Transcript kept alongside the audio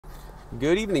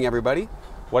Good evening, everybody.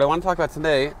 What I want to talk about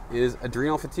today is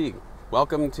adrenal fatigue.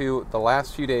 Welcome to the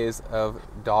last few days of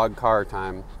dog car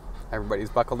time. Everybody's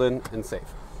buckled in and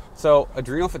safe. So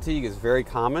adrenal fatigue is very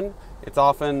common. It's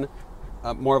often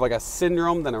more of like a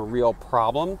syndrome than a real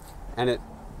problem, and it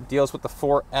deals with the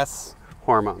 4S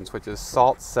hormones, which is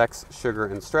salt, sex, sugar,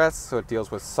 and stress. So it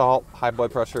deals with salt, high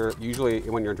blood pressure. Usually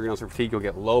when your adrenals are fatigued, you'll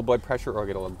get low blood pressure or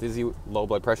get a little dizzy, low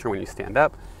blood pressure when you stand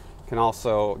up. Can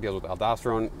also deal with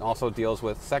aldosterone, also deals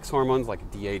with sex hormones like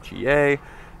DHEA,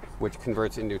 which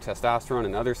converts into testosterone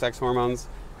and other sex hormones,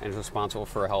 and is responsible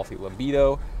for a healthy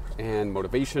libido and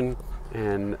motivation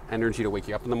and energy to wake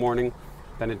you up in the morning.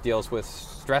 Then it deals with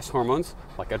stress hormones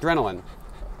like adrenaline.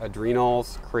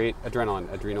 Adrenals create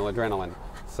adrenaline, adrenal.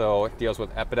 So it deals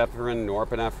with epinephrine,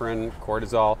 norepinephrine,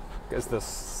 cortisol, because the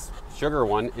sugar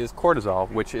one is cortisol,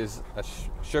 which is a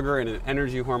sugar and an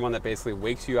energy hormone that basically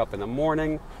wakes you up in the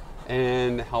morning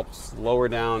and helps lower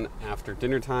down after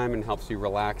dinner time and helps you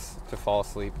relax to fall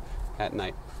asleep at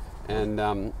night.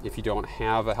 And if you don't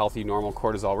have a healthy normal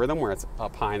cortisol rhythm where it's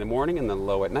up high in the morning and then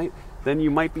low at night, then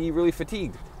you might be really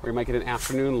fatigued, or you might get an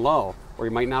afternoon low, or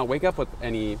you might not wake up with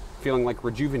any feeling like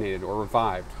rejuvenated or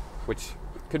revived, which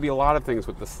could be a lot of things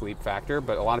with the sleep factor,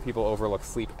 but a lot of people overlook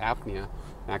sleep apnea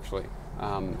actually.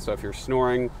 So if you're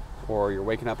snoring or you're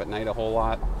waking up at night a whole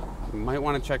lot, you might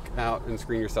want to check out and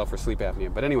screen yourself for sleep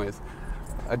apnea. But anyways,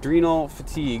 adrenal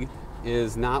fatigue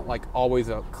is not like always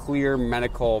a clear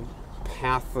medical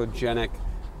pathogenic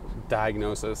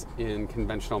diagnosis in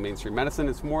conventional mainstream medicine.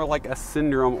 It's more like a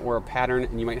syndrome or a pattern,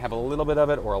 and you might have a little bit of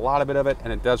it or a lot of it,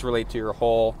 and it does relate to your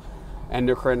whole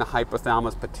endocrine,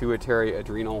 hypothalamus, pituitary,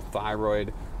 adrenal,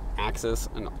 thyroid axis,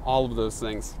 and all of those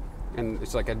things. And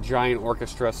it's like a giant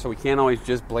orchestra, so we can't always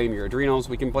just blame your adrenals.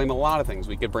 We can blame a lot of things.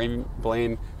 We could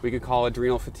we could call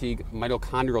adrenal fatigue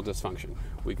mitochondrial dysfunction.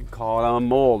 We could call it a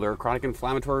mold or a chronic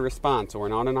inflammatory response or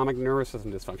an autonomic nervous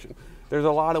system dysfunction. There's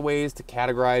a lot of ways to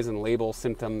categorize and label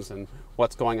symptoms and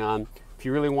what's going on. If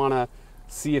you really want to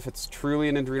see if it's truly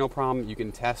an adrenal problem, you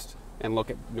can test and look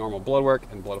at normal blood work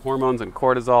and blood hormones and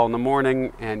cortisol in the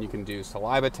morning, and you can do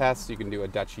saliva tests, you can do a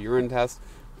Dutch urine test,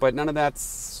 but none of that's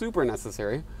super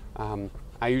necessary.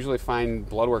 I usually find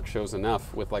blood work shows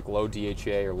enough with like low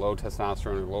DHEA or low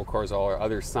testosterone or low cortisol or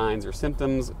other signs or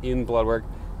symptoms in blood work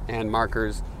and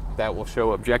markers that will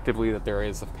show objectively that there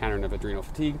is a pattern of adrenal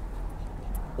fatigue,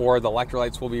 or the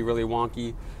electrolytes will be really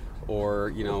wonky, or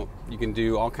you can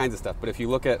do all kinds of stuff. But if you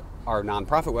look at our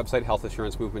nonprofit website,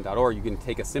 healthassurancemovement.org, you can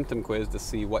take a symptom quiz to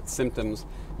see what symptoms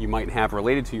you might have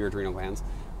related to your adrenal glands.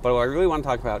 But what I really want to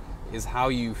talk about is how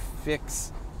you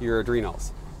fix your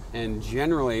adrenals. And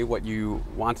generally what you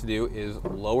want to do is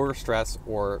lower stress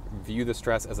or view the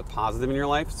stress as a positive in your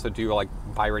life. So do like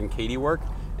Byron Katie work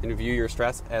and view your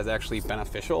stress as actually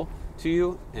beneficial to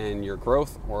you and your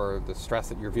growth, or the stress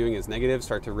that you're viewing as negative,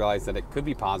 start to realize that it could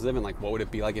be positive, and like what would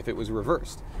it be like if it was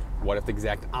reversed? What if the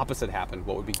exact opposite happened?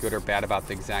 What would be good or bad about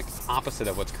the exact opposite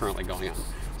of what's currently going on?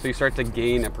 So you start to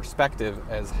gain a perspective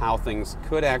as how things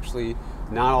could actually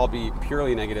not all be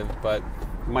purely negative, but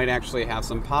might actually have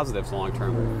some positives long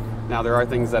term. Now there are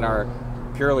things that are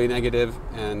purely negative,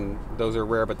 and those are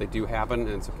rare, but they do happen, and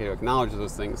it's okay to acknowledge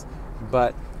those things.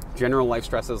 But general life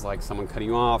stresses like someone cutting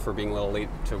you off or being a little late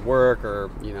to work, or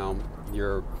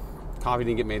your coffee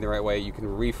didn't get made the right way, you can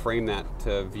reframe that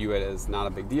to view it as not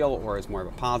a big deal or as more of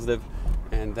a positive,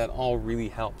 and that all really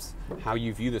helps. How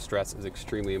you view the stress is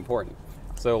extremely important.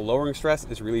 So lowering stress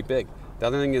is really big. The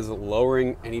other thing is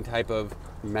lowering any type of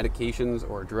medications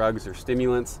or drugs or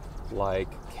stimulants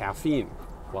like caffeine,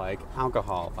 like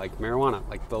alcohol, like marijuana.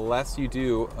 Like the less you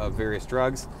do of various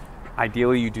drugs,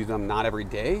 ideally you do them not every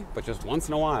day, but just once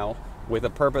in a while with a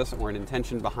purpose or an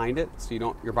intention behind it,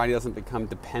 so your body doesn't become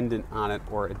dependent on it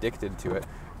or addicted to it,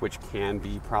 which can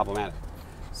be problematic.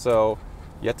 So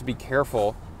you have to be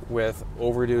careful with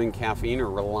overdoing caffeine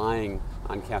or relying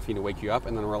on caffeine to wake you up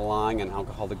and then relying on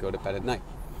alcohol to go to bed at night.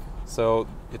 So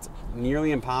it's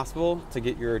nearly impossible to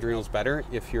get your adrenals better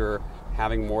if you're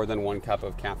having more than 1 cup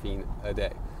of caffeine a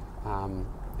day.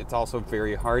 It's also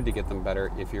very hard to get them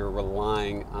better if you're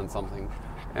relying on something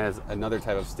as another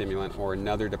type of stimulant or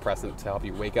another depressant to help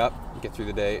you wake up, get through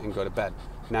the day, and go to bed.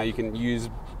 Now you can use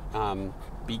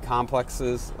B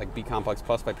complexes, like B complex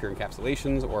plus by pure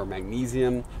encapsulations, or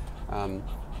magnesium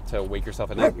to wake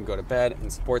yourself at night and go to bed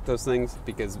and support those things,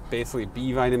 because basically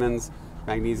B vitamins,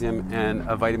 magnesium, and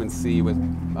a vitamin C with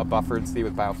a buffered C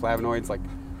with bioflavonoids, like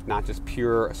not just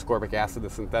pure ascorbic acid, the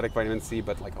synthetic vitamin C,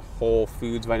 but like a whole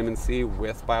foods vitamin C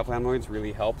with bioflavonoids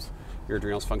really helps your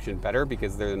adrenals function better,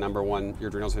 because they're your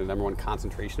adrenals are the number one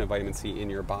concentration of vitamin C in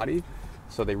your body.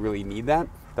 So they really need that.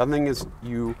 The other thing is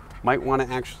you might want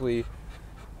to actually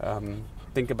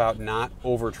Think about not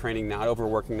overtraining, not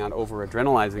overworking, not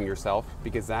over-adrenalizing yourself,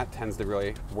 because that tends to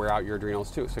really wear out your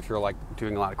adrenals too. So if you're like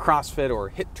doing a lot of CrossFit or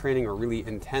HIIT training or really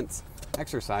intense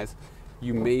exercise,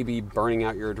 you may be burning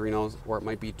out your adrenals, or it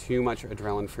might be too much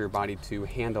adrenaline for your body to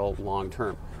handle long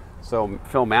term. So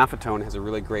Phil Maffetone has a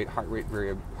really great heart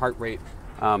rate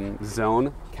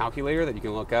zone calculator that you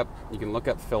can look up. You can look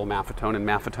up Phil Maffetone and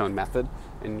Maffetone method,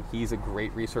 and he's a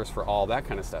great resource for all that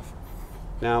kind of stuff.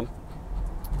 Now,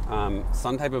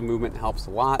 some type of movement helps a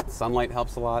lot, sunlight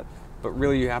helps a lot, but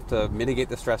really you have to mitigate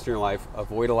the stress in your life,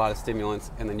 avoid a lot of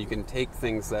stimulants, and then you can take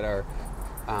things that are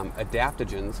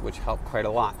adaptogens, which help quite a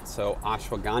lot. So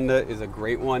ashwagandha is a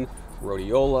great one,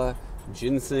 rhodiola,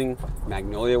 ginseng,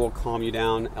 magnolia will calm you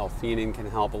down, L-theanine can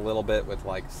help a little bit with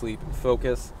like sleep and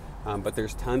focus, but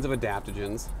there's tons of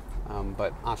adaptogens.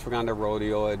 But ashwagandha,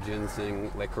 rhodiola,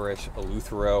 ginseng, licorice,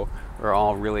 eleuthero are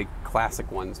all really classic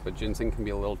ones, but ginseng can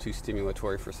be a little too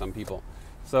stimulatory for some people.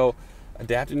 So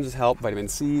adaptogens help, vitamin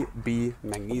C, B,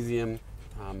 magnesium,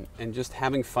 and just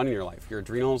having fun in your life. Your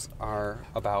adrenals are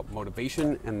about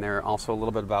motivation, and they're also a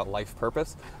little bit about life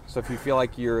purpose. So if you feel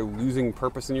like you're losing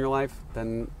purpose in your life,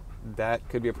 then that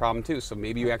could be a problem too. So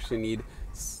maybe you actually need,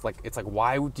 it's like,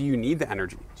 why do you need the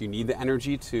energy? Do you need the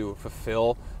energy to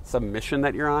fulfill some mission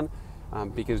that you're on?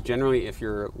 Because generally, if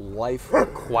your life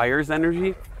requires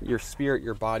energy, your spirit,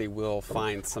 your body will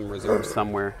find some reserve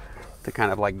somewhere to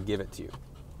kind of like give it to you.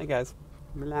 Hey guys,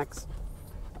 relax.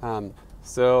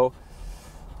 So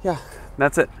yeah,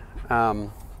 that's it.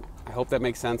 I hope that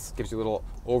makes sense. Gives you a little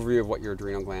overview of what your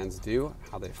adrenal glands do,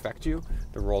 how they affect you,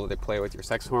 the role that they play with your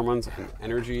sex hormones and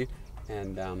energy,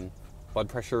 and blood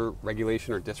pressure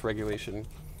regulation or dysregulation,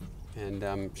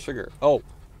 and sugar. Oh,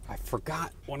 I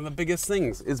forgot, one of the biggest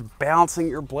things is balancing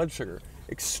your blood sugar.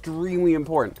 Extremely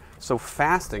important. So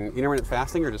fasting, intermittent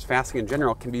fasting, or just fasting in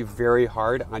general, can be very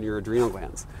hard on your adrenal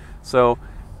glands. So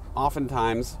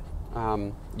oftentimes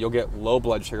you'll get low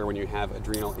blood sugar when you have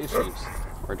adrenal issues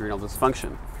or adrenal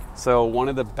dysfunction. So one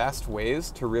of the best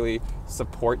ways to really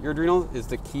support your adrenals is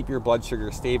to keep your blood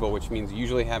sugar stable, which means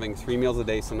usually having 3 meals a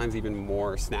day, sometimes even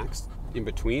more snacks in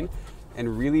between,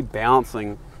 and really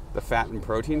balancing the fat and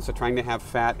protein. So trying to have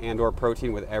fat and or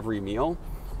protein with every meal,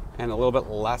 and a little bit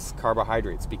less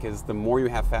carbohydrates, because the more you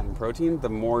have fat and protein, the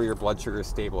more your blood sugar is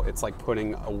stable. It's like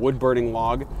putting a wood burning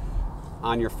log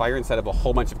on your fire instead of a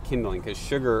whole bunch of kindling, because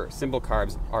sugar, simple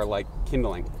carbs, are like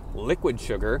kindling. Liquid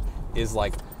sugar is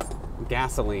like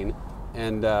gasoline,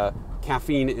 and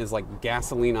caffeine is like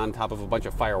gasoline on top of a bunch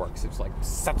of fireworks. It's like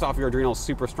sets off your adrenals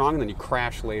super strong, and then you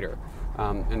crash later,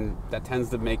 and that tends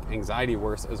to make anxiety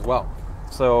worse as well.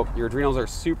 So your adrenals are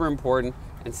super important,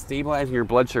 and stabilizing your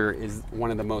blood sugar is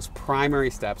one of the most primary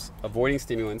steps. Avoiding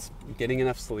stimulants, getting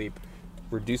enough sleep,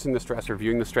 reducing the stress or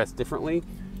viewing the stress differently,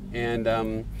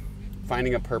 and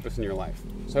finding a purpose in your life.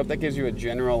 So I hope that gives you a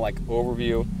general like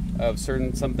overview of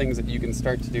some things that you can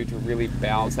start to do to really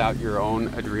balance out your own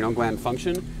adrenal gland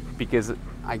function, because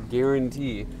I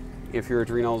guarantee if your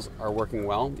adrenals are working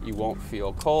well, you won't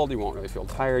feel cold, you won't really feel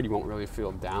tired, you won't really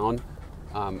feel down,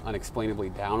 unexplainably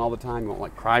down all the time. You won't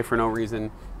like cry for no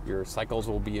reason. Your cycles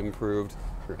will be improved,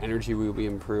 your energy will be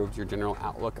improved, your general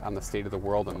outlook on the state of the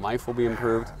world and life will be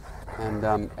improved,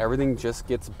 and everything just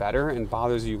gets better and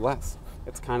bothers you less.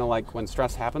 It's kind of like when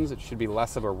stress happens, it should be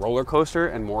less of a roller coaster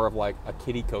and more of like a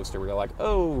kiddie coaster where you're like,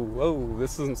 oh,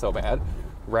 this isn't so bad,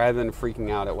 rather than freaking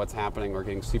out at what's happening or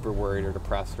getting super worried or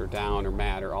depressed or down or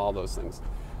mad or all those things.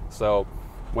 So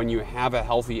when you have a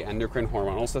healthy endocrine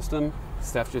hormonal system,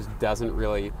 stuff just doesn't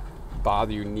really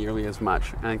bother you nearly as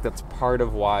much. I think that's part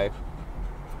of why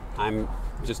I'm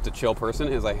just a chill person,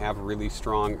 is I have really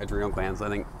strong adrenal glands. I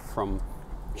think from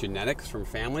genetics, from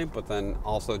family, but then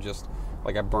also just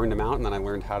like I burned them out, and then I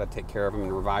learned how to take care of them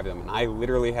and revive them. And I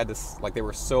literally had to, like, they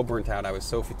were so burnt out, I was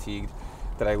so fatigued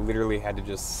that I literally had to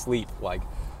just sleep like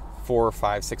 4,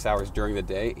 5, 6 hours during the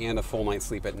day and a full night's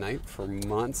sleep at night for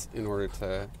months in order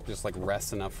to just like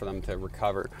rest enough for them to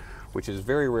recover, which is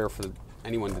very rare for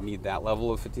anyone to need that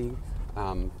level of fatigue.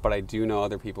 But I do know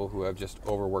other people who have just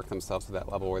overworked themselves to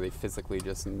that level where they physically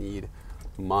just need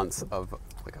months of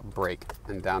like a break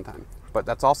and downtime. But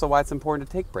that's also why it's important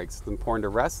to take breaks. It's important to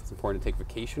rest, it's important to take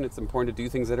vacation, it's important to do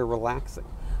things that are relaxing.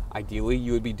 Ideally,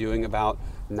 you would be doing about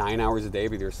 9 hours a day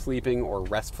of either sleeping or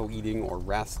restful eating or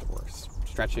rest or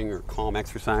stretching or calm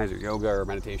exercise or yoga or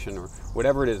meditation or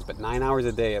whatever it is. But 9 hours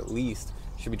a day at least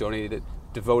should be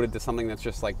devoted to something that's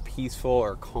just like peaceful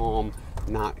or calm,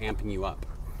 not amping you up.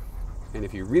 And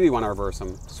if you really want to reverse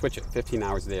them, switch it. 15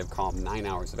 hours a day of calm, 9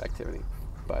 hours of activity.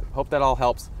 But hope that all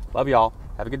helps. Love y'all.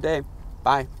 Have a good day.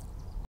 Bye.